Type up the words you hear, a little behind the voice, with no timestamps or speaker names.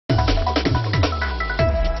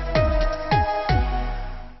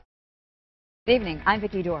Good evening. I'm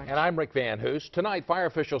Vicki Dorn. And I'm Rick Van Hoos. Tonight, fire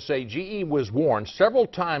officials say GE was warned several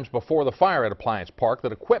times before the fire at Appliance Park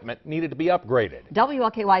that equipment needed to be upgraded.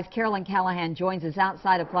 WLKY's Carolyn Callahan joins us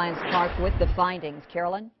outside Appliance Park with the findings.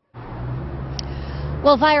 Carolyn?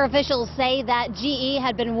 Well, fire officials say that GE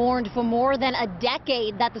had been warned for more than a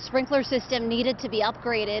decade that the sprinkler system needed to be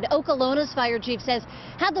upgraded. Oklahona's fire chief says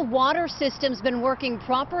had the water systems been working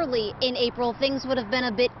properly in April, things would have been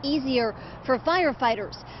a bit easier for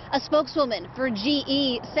firefighters. A spokeswoman for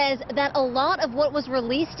GE says that a lot of what was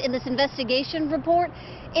released in this investigation report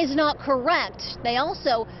is not correct. They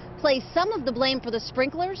also place some of the blame for the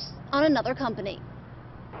sprinklers on another company.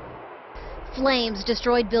 Flames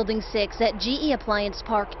destroyed Building 6 at GE Appliance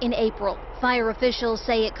Park in April. Fire officials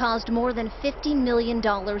say it caused more than $50 million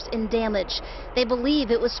in damage. They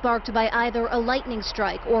believe it was sparked by either a lightning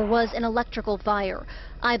strike or was an electrical fire.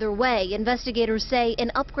 Either way, investigators say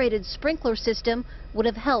an upgraded sprinkler system would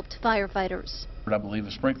have helped firefighters. I believe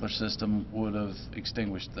a sprinkler system would have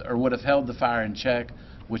extinguished or would have held the fire in check,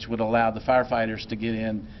 which would allow the firefighters to get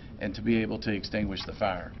in and to be able to extinguish the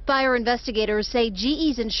fire. Fire investigators say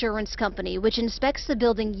GE's insurance company, which inspects the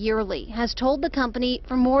building yearly, has told the company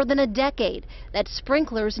for more than a decade that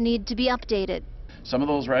sprinklers need to be updated. Some of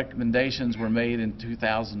those recommendations were made in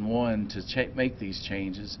 2001 to make these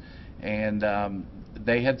changes, and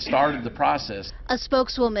they had started the process. A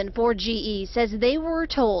spokeswoman for GE says they were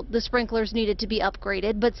told the sprinklers needed to be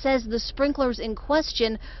upgraded, but says the sprinklers in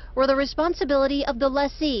question were the responsibility of the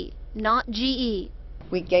lessee, not GE.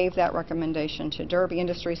 We gave that recommendation to Derby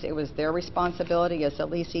Industries. It was their responsibility as a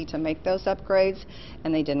lessee to make those upgrades,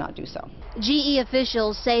 and they did not do so. GE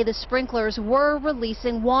officials say the sprinklers were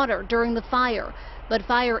releasing water during the fire, but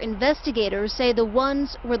fire investigators say the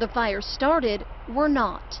ones where the fire started were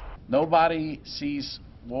not. Nobody sees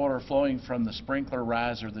water flowing from the sprinkler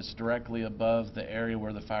riser that's directly above the area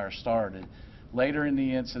where the fire started. Later in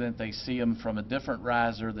the incident, they see them from a different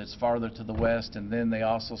riser that's farther to the west, and then they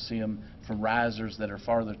also see them from risers that are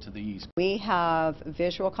farther to the east. We have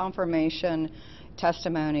visual confirmation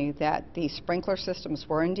testimony that the sprinkler systems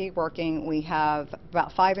were indeed working. We have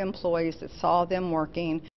about 5 employees that saw them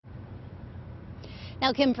working.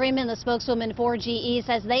 Now, Kim Freeman, the spokeswoman for GE,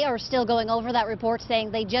 says they are still going over that report, saying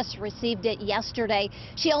they just received it yesterday.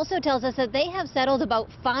 She also tells us that they have settled about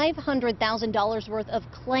 $500,000 worth of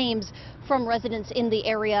claims from residents in the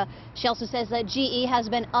area. She also says that GE has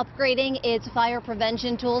been upgrading its fire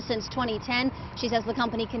prevention tools since 2010. She says the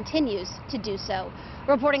company continues to do so.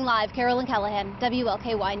 Reporting live, Carolyn Callahan,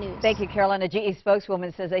 WLKY News. Thank you, Carolyn. A GE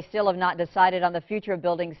spokeswoman says they still have not decided on the future of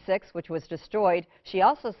Building 6, which was destroyed. She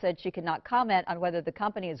also said she could not comment on whether the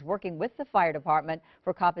company is working with the fire department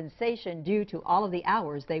for compensation due to all of the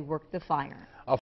hours they worked the fire.